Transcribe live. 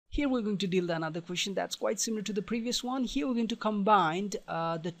Here we're going to deal with another question that's quite similar to the previous one. Here we're going to combine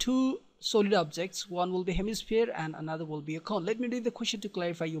the two solid objects. One will be hemisphere and another will be a cone. Let me read the question to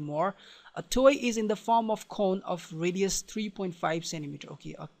clarify you more. A toy is in the form of cone of radius 3.5 centimeter.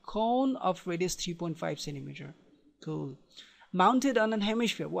 Okay, a cone of radius 3.5 centimeter. Cool. Mounted on an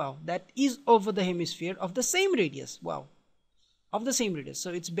hemisphere. Wow, that is over the hemisphere of the same radius. Wow, of the same radius.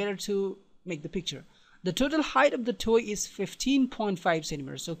 So it's better to make the picture. The total height of the toy is 15.5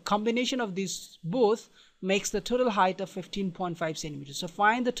 centimeters. So combination of these both makes the total height of 15.5 centimeters. So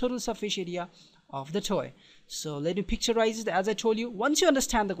find the total surface area of the toy. So let me picturize it as I told you. Once you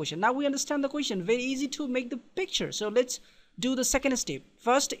understand the question, now we understand the question, very easy to make the picture. So let's do the second step.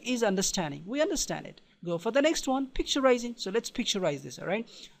 First is understanding. We understand it. Go for the next one, picturizing. So let's picturize this, all right?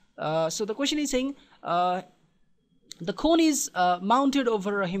 So the question is saying, the cone is mounted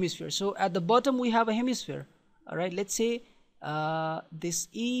over a hemisphere. So at the bottom we have a hemisphere. All right, let's say this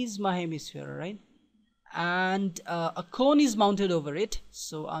is my hemisphere, all right? And a cone is mounted over it.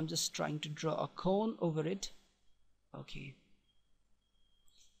 So I'm just trying to draw a cone over it. Okay.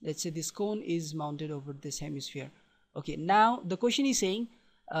 Let's say this cone is mounted over this hemisphere. Okay, now the question is saying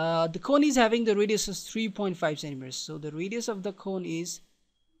the cone is having the radius of 3.5 centimeters. So the radius of the cone is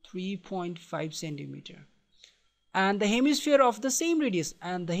 3.5 centimeter. And the hemisphere of the same radius,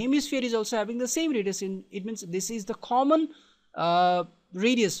 and the hemisphere is also having the same radius. It means this is the common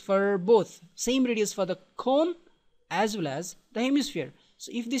radius for both, same radius for the cone as well as the hemisphere.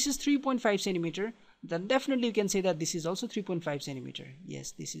 So if this is 3.5 centimeter, then definitely you can say that this is also 3.5 centimeter.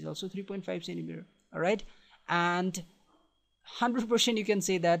 Yes, this is also 3.5 centimeter. All right, and 100% you can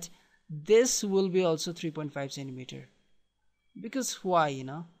say that this will be also 3.5 centimeter. Because why, you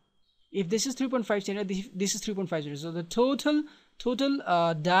know? If this is 3.5 centimeter, this is 3.5 centimeter. So the total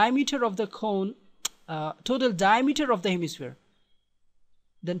diameter of the cone, total diameter of the hemisphere,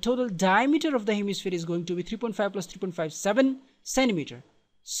 then total diameter of the hemisphere is going to be 3.5 plus 3.57 centimeter.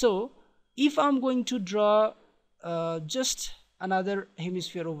 So if I'm going to draw just another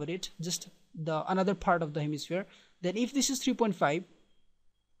hemisphere over it, just the another part of the hemisphere, then if this is 3.5,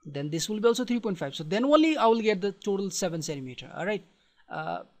 then this will be also 3.5. So then only I will get the total 7 centimeter. All right.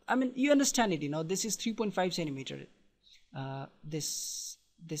 I mean, you understand it, you know, this is 3.5 centimeter. I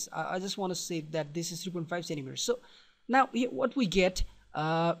just want to say that this is 3.5 centimeters. So now what we get,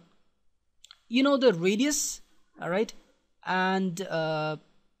 you know, the radius, all right, and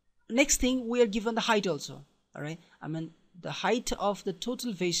next thing we are given the height also, all right. I mean, the height of the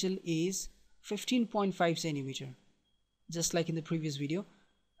total vessel is 15.5 centimeter, just like in the previous video.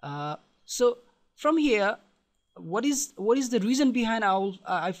 So from here, what is the reason behind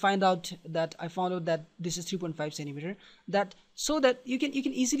I found out that this is 3.5 centimeter, that so that you can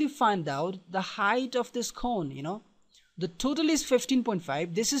easily find out the height of this cone. You know, the total is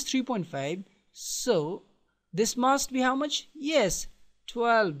 15.5, this is 3.5, so this must be how much? Yes,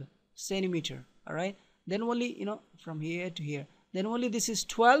 12 centimeter. All right, then only, you know, from here to here, then only this is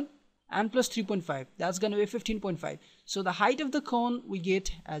 12 and plus 3.5, that's going to be 15.5. so the height of the cone we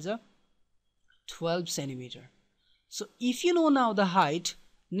get as a 12 centimeter. So if you know now the height,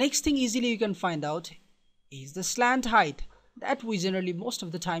 next thing easily you can find out is the slant height, that we generally most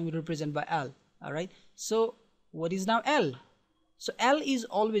of the time we represent by L. All right, so what is now L? So L is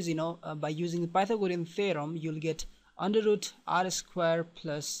always, you know, by using the Pythagorean theorem, you'll get under root r square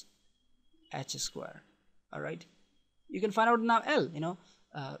plus h square. All right, you can find out now L, you know,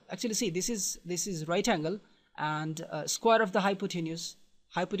 actually see, this is right angle, and square of the hypotenuse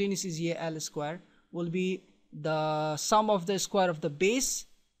is here, L square will be the sum of the square of the base,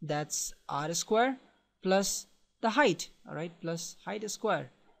 that's r square, plus the height. All right, plus height square.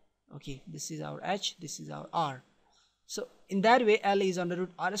 Okay, this is our h, this is our r. So in that way, L is under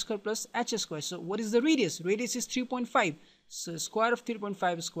root r square plus h square. So what is the radius? Radius is 3.5. So square of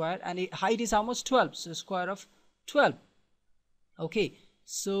 3.5 square, and height is how much? 12. So square of 12. Okay,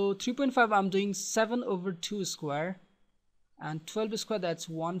 so 3.5 I'm doing 7 over 2 square, and 12 square, that's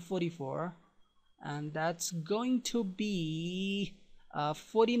 144, and that's going to be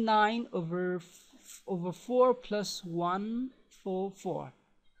 49 over 4 plus 144.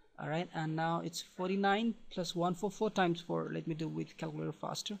 All right, and now it's 49 plus 144 times 4. Let me do with calculator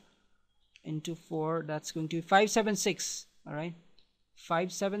faster. Into 4, that's going to be 576. All right,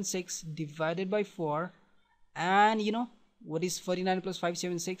 576 divided by 4, and you know what is 49 plus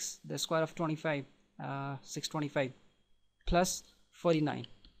 576? The square of 25, 625 plus 49.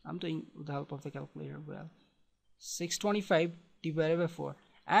 I'm doing with the help of the calculator. Well, 625 divided by 4,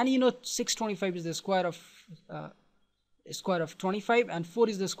 and you know 625 is the square of 25, and 4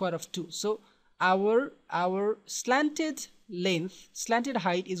 is the square of 2. So our slanted length, slanted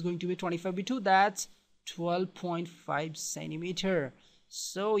height is going to be 25 by 2. That's 12.5 centimeter.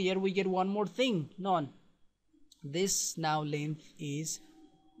 So here we get one more thing. None. This now length is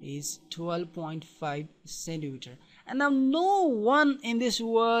 12.5 centimeter. And now no one in this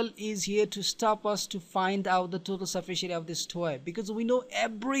world is here to stop us to find out the total surface area of this toy, because we know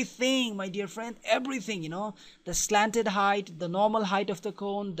everything, my dear friend, everything, you know, the slanted height, the normal height of the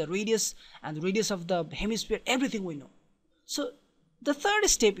cone, the radius and the radius of the hemisphere, everything we know. So the third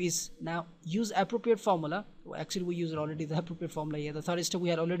step is now use appropriate formula. Actually, we used already the appropriate formula here. The third step we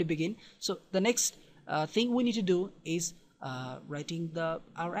had already begin. So the next thing we need to do is writing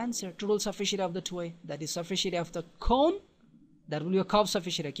our answer. Total surface area of the toy, that is surface area of the cone, that will be a curved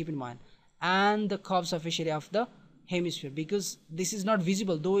surface area, keep in mind, and the curved surface area of the hemisphere, because this is not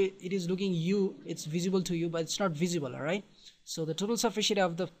visible, though it is looking it's visible to you, but it's not visible. All right, so the total surface area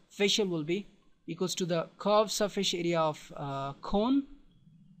of the facial will be equals to the curved surface area of cone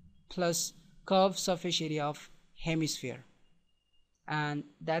plus curved surface area of hemisphere, and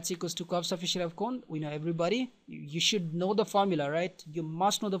that's equals to curved surface area of cone. We know, everybody, you should know the formula, right? You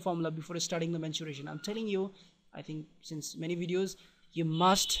must know the formula before starting the mensuration. I'm telling you, I think since many videos, you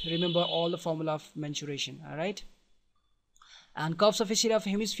must remember all the formula of mensuration. All right, and curved surface area of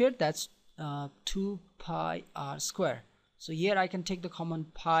hemisphere, that's 2 pi r square. So here I can take the common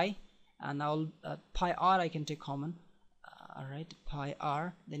pi, and now pi r I can take common. All right, pi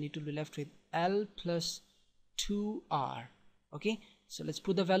r, then it will be left with L plus 2r. Okay, so let's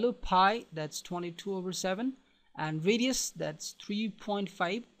put the value. Pi, that's 22 over 7, and radius, that's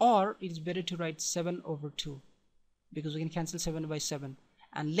 3.5, or it's better to write 7 over 2, because we can cancel 7 by 7.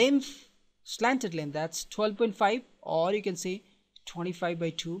 And length, slanted length, that's 12.5, or you can say 25 by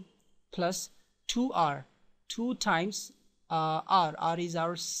 2 plus 2r, 2 times r is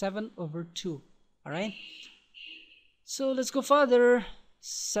our 7 over 2. All right, so let's go further.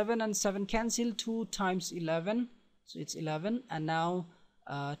 7 and 7 cancel, 2 times 11, so it's 11, and now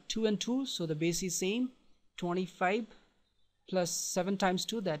 2 and 2, so the base is same, 25 plus 7 times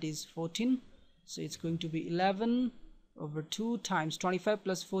 2, that is 14, so it's going to be 11 over 2 times 25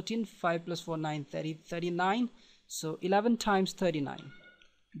 plus 14, 5 plus 4, 9, 30, 39, so 11 times 39,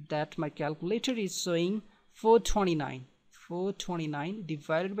 that my calculator is showing 429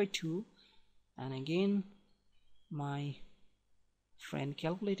 divided by 2, and again my friend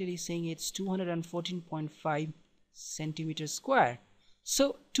calculator is saying it's 214.5 centimeters square.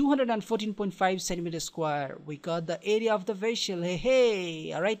 So 214.5 centimeters square, we got the area of the facial.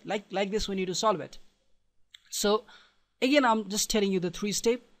 Hey, all right, like this we need to solve it. So again, I'm just telling you the 3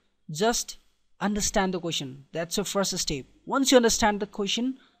 steps. Just understand the question, that's your first step. Once you understand the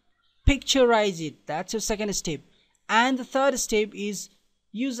question, picturize it, that's your second step. And the third step is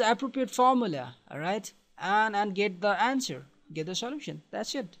use the appropriate formula, all right, and get the answer, get the solution.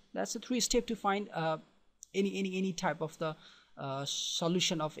 That's it. That's the 3 steps to find any type of the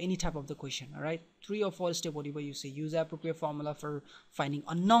solution of any type of the question. All right, 3 or 4 steps, whatever you say. Use the appropriate formula for finding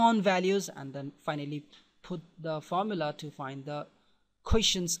unknown values, and then finally put the formula to find the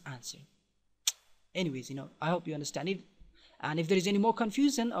question's answer. Anyways, you know, I hope you understand it. And if there is any more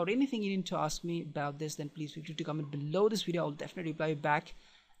confusion or anything you need to ask me about this, then please feel free to comment below this video. I'll definitely reply back.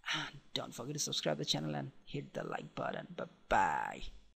 And don't forget to subscribe to the channel and hit the like button. Bye bye.